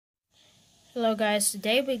Hello guys,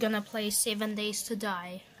 today we're gonna play 7 Days to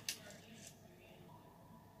Die.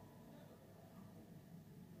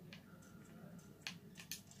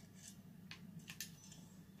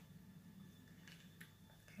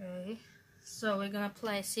 Okay, so we're gonna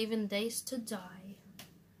play 7 Days to Die.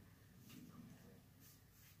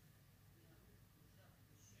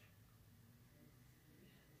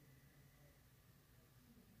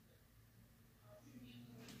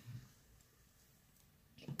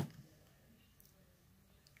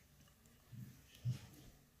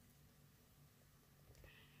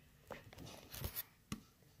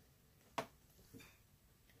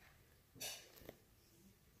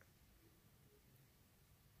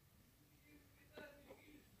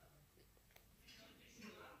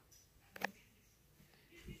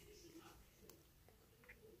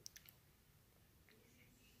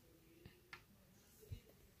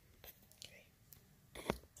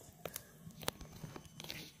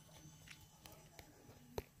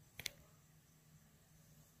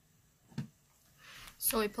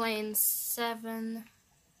 So we're playing 7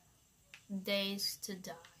 Days to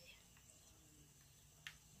Die.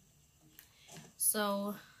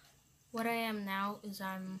 So what I am now is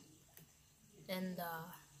I'm in the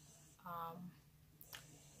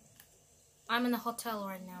I'm in a hotel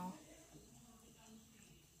right now.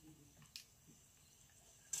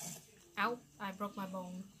 Ow, I broke my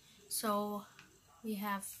bone. So we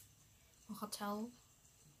have a hotel.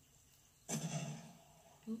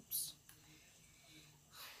 Oops.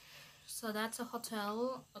 So that's a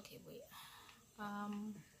hotel. Okay, wait.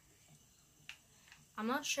 I'm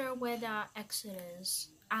not sure where the exit is.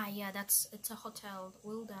 Ah, yeah, it's a hotel.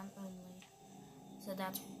 Well done only. So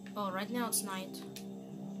that's, oh, right now it's night.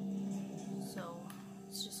 So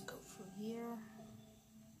let's just go through here.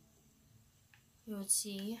 You would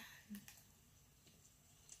see.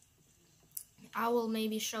 I will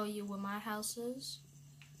maybe show you where my house is.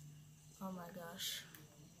 Oh my gosh.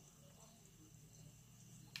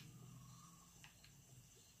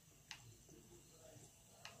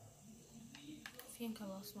 I think I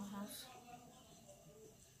lost my house.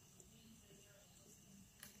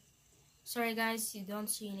 Sorry guys, you don't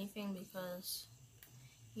see anything because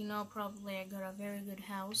you know probably I got a very good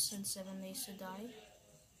house in 7 Days to Die.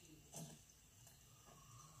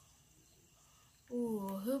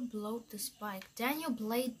 Ooh, who blowed this bike? Daniel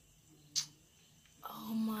Blade.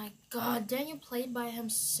 Oh my god, Daniel played by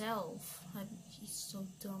himself. He's so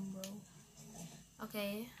dumb, bro.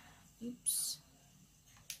 Okay, oops.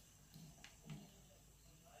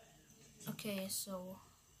 Okay, so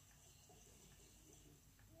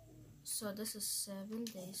this is 7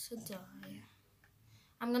 Days to Die.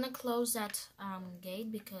 I'm gonna close that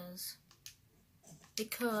gate because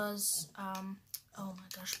oh my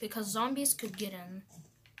gosh, because zombies could get in.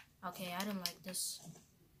 Okay, I don't like this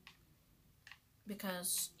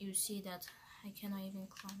because you see that I cannot even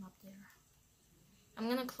climb up there. I'm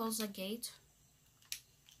gonna close the gate.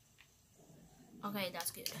 Okay,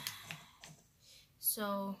 that's good.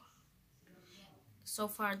 So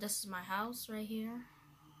far this is my house right here.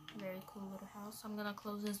 Very cool little house. I'm gonna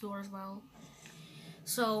close this door as well.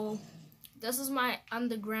 So this is my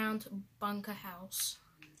underground bunker house.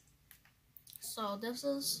 So this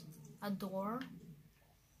is a door.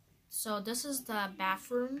 So this is the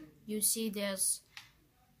bathroom. You see there's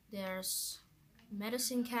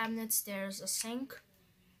medicine cabinets, there's a sink,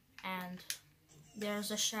 and there's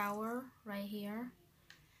a shower right here.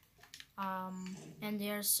 And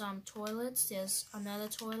there's some toilets. There's another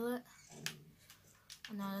toilet,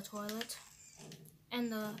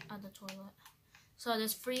 and the other toilet. So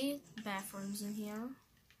there's 3 bathrooms in here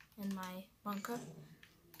in my bunker.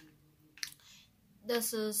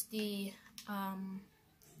 This is the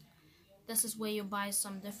this is where you buy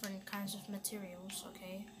some different kinds of materials.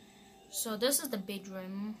 Okay, so this is the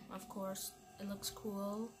bedroom. Of course, it looks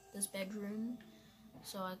cool, this bedroom.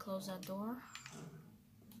 So I close that door.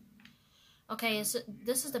 Okay, so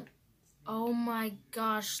this is the, oh my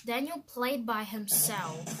gosh, Daniel played by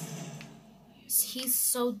himself. He's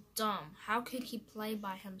so dumb. How could he play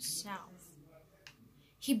by himself?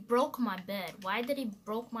 He broke my bed. Why did he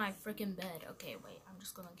broke my freaking bed? Okay, wait. I'm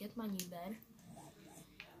just gonna get my new bed.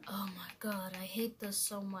 Oh my god, I hate this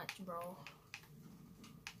so much, bro.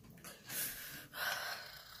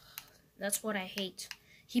 That's what I hate.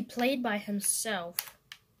 He played by himself.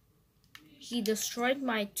 He destroyed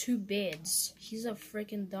my 2 beds. He's a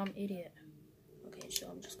freaking dumb idiot. Okay, so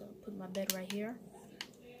I'm just gonna put my bed right here.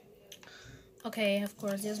 Okay, of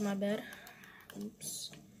course, there's my bed.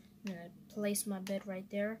 Oops. I'm gonna place my bed right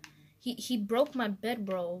there. He broke my bed,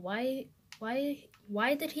 bro. Why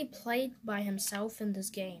did he play by himself in this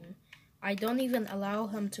game? I don't even allow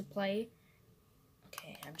him to play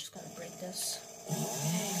Okay, I'm just gonna break this.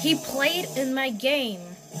 He played in my game.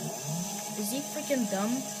 Is he freaking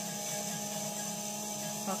dumb?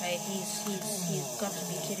 Okay, he's got to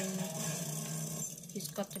be kidding me. He's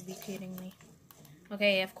got to be kidding me.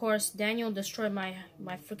 Okay, of course, Daniel destroyed my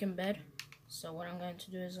freaking bed. So what I'm going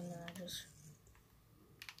to do is I'm gonna just...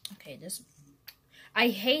 Okay, this... I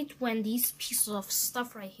hate when these pieces of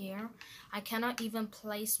stuff right here, I cannot even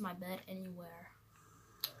place my bed anywhere.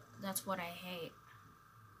 That's what I hate.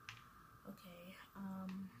 Okay,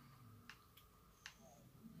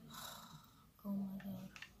 oh my god.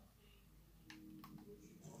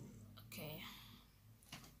 Okay.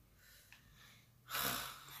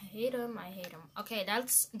 I hate him. Okay,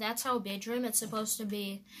 that's our bedroom. It's supposed to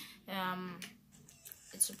be,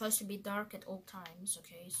 it's supposed to be dark at all times.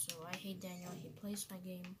 Okay, so I hate Daniel. He plays my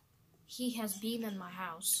game. He has been in my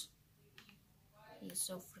house. He is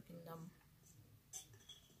so freaking dumb.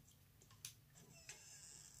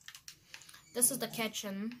 This is the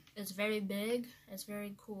kitchen. It's very big. It's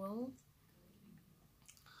very cool.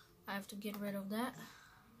 I have to get rid of that.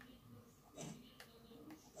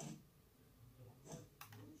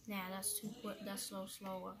 Yeah, that's too quick. That's slow.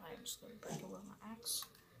 I'm just gonna break it with my axe.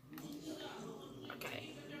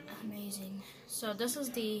 Okay, amazing. So this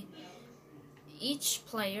is each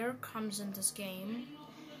player comes in this game.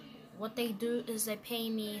 What they do is they pay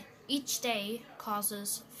me each day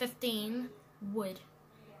causes 15 wood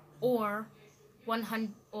or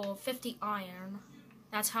 100 or 50 iron.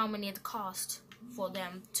 That's how many it costs for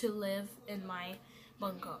them to live in my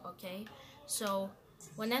bunker. Okay, so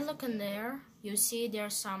when I look in there, you see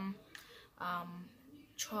there's some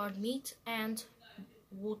charred meat and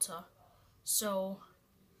water. So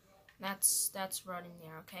that's right in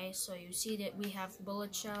there. Okay, so you see that we have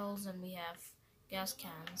bullet shells and we have gas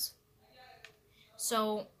cans.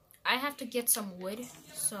 So I have to get some wood.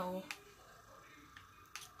 So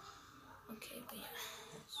okay, wait.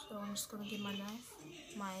 So I'm just gonna get my knife,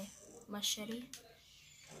 my machete.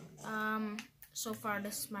 So far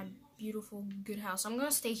this is my beautiful good house. I'm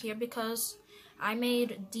gonna stay here because I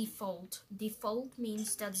made default. Default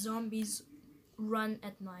means that zombies run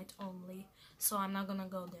at night only. So I'm not gonna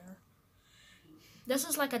go there. This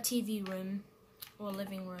is like a TV room or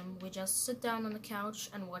living room. We just sit down on the couch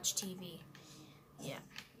and watch TV. Yeah,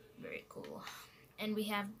 very cool. And we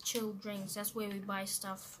have chill drinks. That's where we buy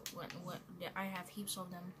stuff when I have heaps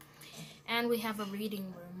of them. And we have a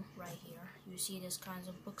reading room right here. You see there's kinds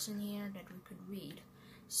of books in here that we could read.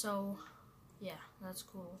 So yeah, that's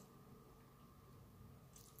cool.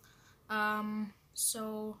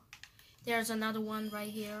 So there's another one right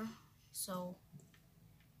here. So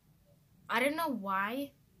I don't know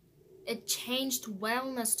why it changed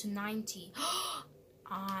wellness to 90.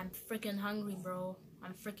 I'm freaking hungry, bro.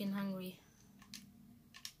 I'm freaking hungry.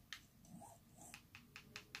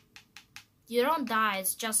 You don't die,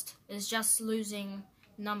 it's just losing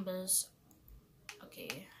numbers.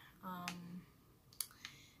 Okay,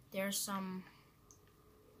 there's some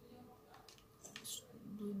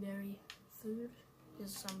blueberry food.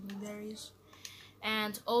 There's some blueberries.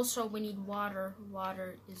 And also we need water.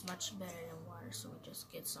 Water is much better than water, so we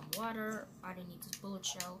just get some water. I don't need this bullet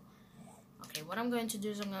shell. Okay, what I'm going to do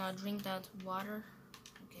is I'm gonna drink that water.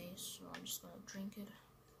 Okay, so I'm just gonna drink it.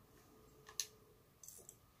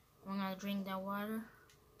 I'm gonna drink that water.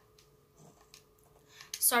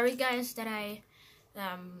 Sorry guys that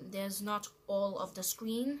there's not all of the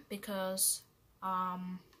screen because I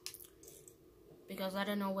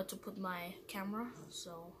don't know where to put my camera,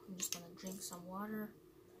 so I'm just gonna drink some water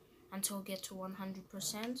until I get to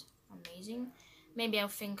 100%. Amazing. Maybe I'll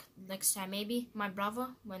think next time, maybe my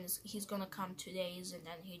brother, when he's gonna come 2 days and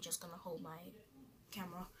then he's just gonna hold my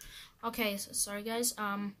camera. Okay, so sorry guys.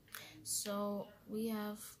 So we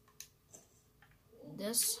have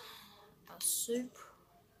this, a soup.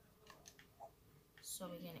 So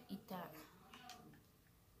we're gonna eat that.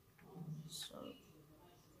 So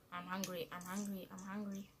I'm hungry.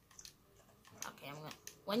 Okay, I'm gonna.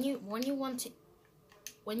 When you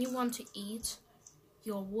want to eat,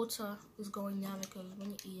 your water is going down because when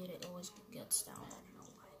you eat it, it always gets down. I don't know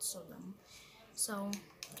why it's so dumb. So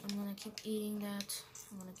I'm gonna keep eating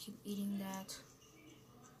that.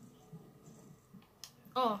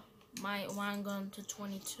 Oh, my one gone to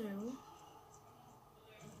 22.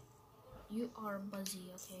 You are buzzy,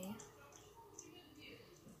 okay?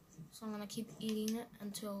 So I'm gonna keep eating it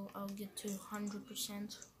until I'll get to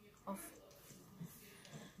 100% of.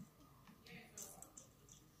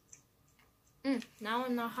 Now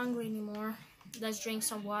I'm not hungry anymore. Let's drink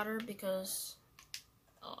some water because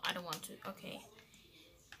I don't want to. Okay,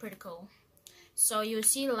 pretty cool. So you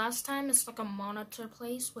see, last time it's like a monitor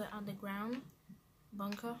place. We're underground.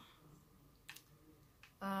 bunker.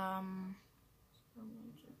 I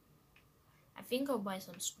think I'll buy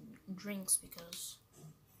some drinks because,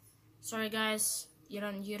 sorry guys, you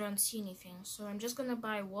don't see anything. So I'm just gonna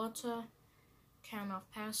buy water, can of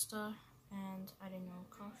pasta, and I don't know,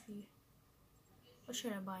 coffee. What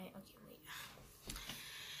should I buy? Okay, wait.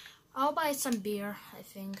 I'll buy some beer, I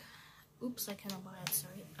think. Oops, I cannot buy it,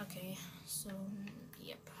 sorry. Okay, so,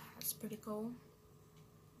 yep, that's pretty cool.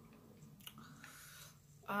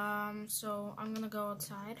 So I'm gonna go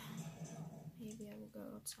outside. Maybe I will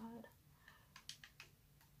go outside.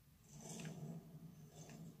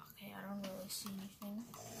 Okay, I don't really see anything.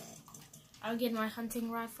 I'll get my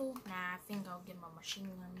hunting rifle. Nah, I think I'll get my machine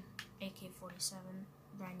gun. AK-47,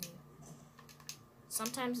 brand new.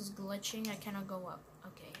 Sometimes it's glitching, I cannot go up.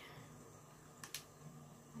 Okay.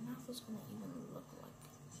 I don't know if it's gonna even look like.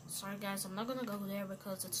 Sorry guys, I'm not gonna go there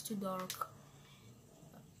because it's too dark.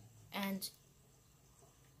 And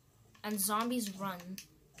zombies run.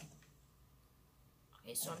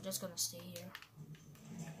 Okay, so I'm just gonna stay here.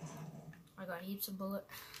 I got heaps of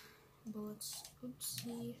bullets.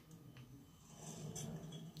 Oopsie.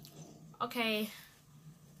 Okay.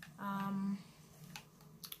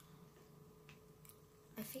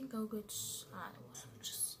 I think I'll go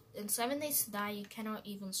just in 7 Days to Die. You cannot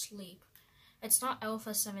even sleep. It's not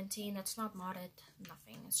Alpha 17. It's not modded.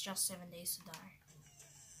 Nothing. It's just 7 Days to Die.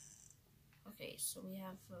 Okay, so we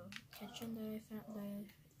have a kitchen that I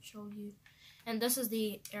showed you, and this is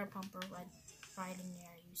the air pumper right in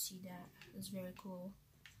there. You see that? It's very cool.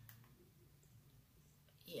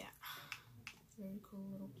 Yeah, very cool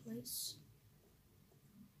little place.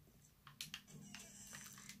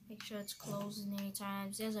 Make sure it's closed in any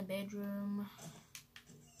times. There's a bedroom.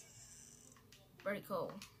 Very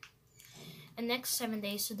cool. And next 7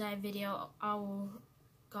 Days to Die video, I'll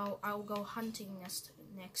go hunting next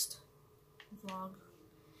vlog.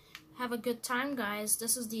 Have a good time, guys.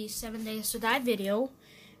 This is the 7 Days to Die video.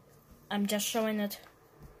 I'm just showing it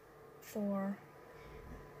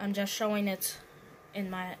in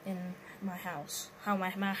my house, how my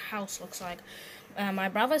house looks like. My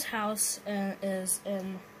brother's house is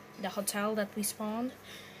in the hotel that we spawned.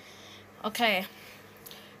 Okay,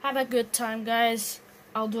 have a good time, guys.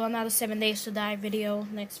 I'll do another 7 Days to Die video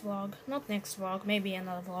next vlog. Not next vlog, maybe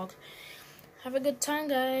another vlog. Have a good time,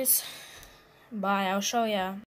 guys. Bye, I'll show ya.